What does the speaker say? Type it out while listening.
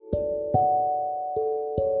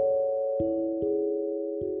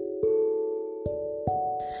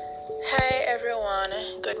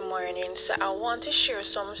morning. So I want to share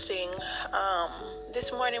something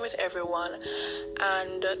this morning with everyone,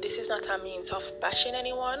 and this is not a means of bashing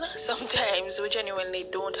anyone. Sometimes we genuinely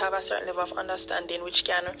don't have a certain level of understanding which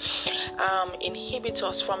can inhibit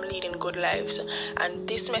us from leading good lives, and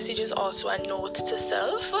this message is also a note to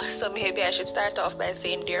self. So maybe I should start off by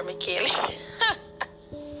saying, dear Michael.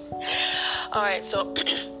 Alright, so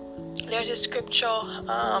there's a scripture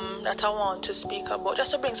that I want to speak about,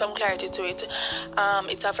 just to bring some clarity to it.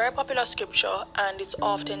 It's a very popular scripture, and it's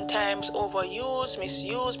oftentimes overused,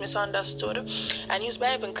 misused, misunderstood, and used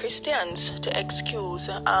by even Christians to excuse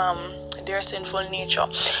their sinful nature.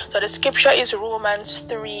 So the scripture is Romans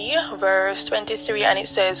 3 verse 23, and it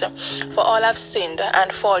says, "For all have sinned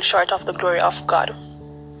and fall short of the glory of God."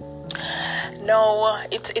 Now,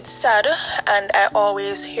 it's sad, and I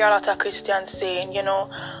always hear a lot of Christians saying,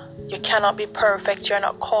 you cannot be perfect, you're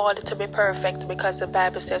not called to be perfect, because the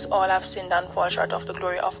Bible says all have sinned and fall short of the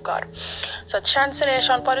glory of God. So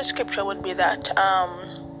translation for the scripture would be that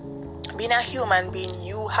being a human being,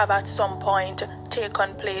 you have at some point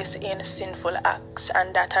taken place in sinful acts,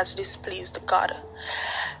 and that has displeased God.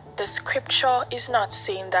 The scripture is not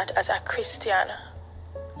saying that as a Christian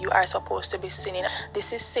you are supposed to be sinning.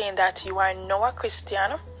 This is saying that you are now a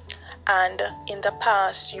Christian, and in the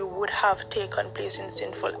past you would have taken place in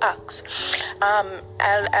sinful acts.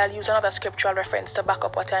 I'll use another scriptural reference to back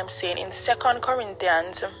up what I'm saying. In 2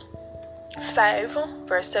 Corinthians 5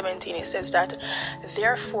 verse 17, it says that,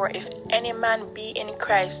 "Therefore, if any man be in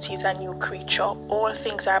Christ, he is a new creature. All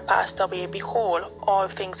things are passed away. Behold, all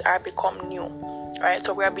things are become new." Right,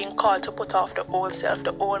 so we're being called to put off the old self,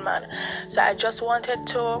 the old man. So I just wanted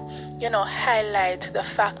to, highlight the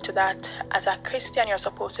fact that as a Christian, you're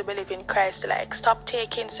supposed to believe in Christ. Like, stop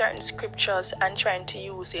taking certain scriptures and trying to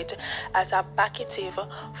use it as a backative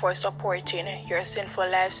for supporting your sinful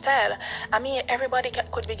lifestyle. I mean, everybody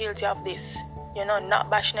could be guilty of this.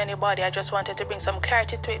 Not bashing anybody. I just wanted to bring some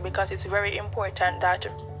clarity to it, because it's very important that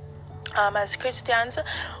as Christians,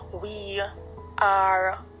 we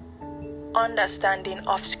are understanding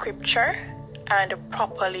of scripture and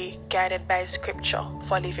properly guided by scripture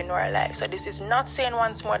for living our life. So this is not saying,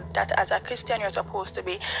 once more, that as a Christian you're supposed to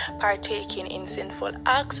be partaking in sinful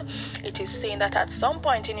acts. It is saying that at some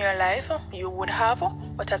point in your life you would have,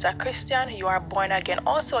 but as a Christian you are born again.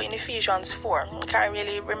 Also in Ephesians 4, I can't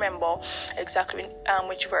really remember exactly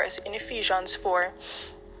which verse. In Ephesians 4,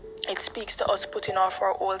 it speaks to us putting off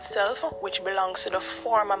our old self, which belongs to the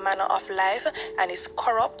former manner of life and is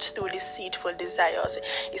corrupt through deceitful desires.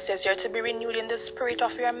 It says you're to be renewed in the spirit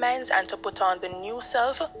of your minds, and to put on the new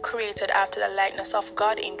self, created after the likeness of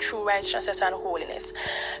God in true righteousness and holiness.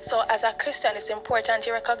 So as a Christian, it's important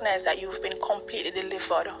to recognize that you've been completely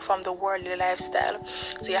delivered from the worldly lifestyle.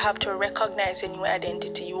 So you have to recognize your new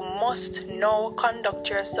identity. You must now conduct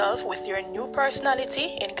yourself with your new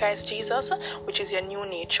personality in Christ Jesus, which is your new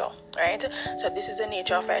nature. Right, so this is the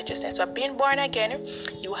nature of righteousness. So being born again,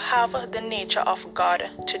 you have the nature of God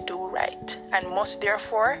to do right, and must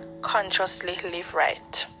therefore consciously live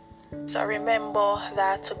right. So remember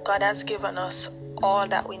that God has given us all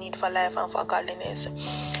that we need for life and for godliness.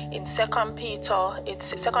 In 2 Peter,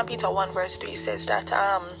 it's 2 Peter 1 verse 3, says that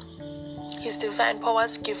His divine power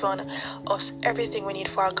has given us everything we need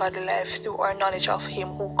for our godly life through our knowledge of Him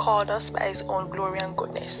who called us by His own glory and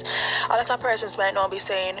goodness. A lot of persons might now be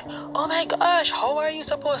saying, "Oh my gosh, how are you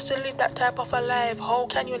supposed to live that type of a life? How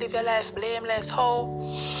can you live your life blameless? How?"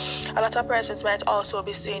 A lot of persons might also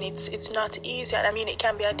be saying it's not easy, and I mean, it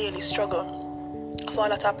can be a daily struggle for a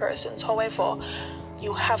lot of persons. However,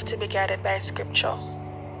 you have to be guided by scripture.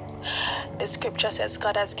 The scripture says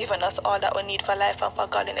God has given us all that we need for life and for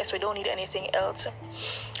godliness. We don't need anything else.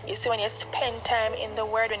 You see, when you spend time in the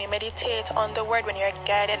word, when you meditate on the word, when you're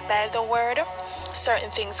guided by the word,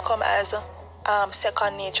 certain things come as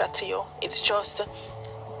second nature to you. It's just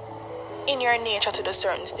in your nature to do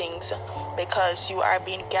certain things, because you are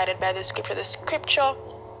being guided by the scripture. The scripture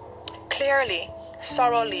clearly,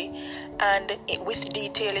 thoroughly, and with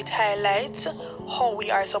detail, it highlights how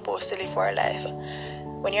we are supposed to live our life.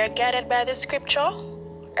 When you're guided by the scripture,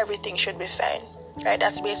 everything should be fine, right?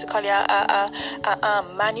 That's basically a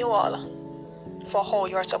manual for how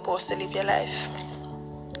you're supposed to live your life.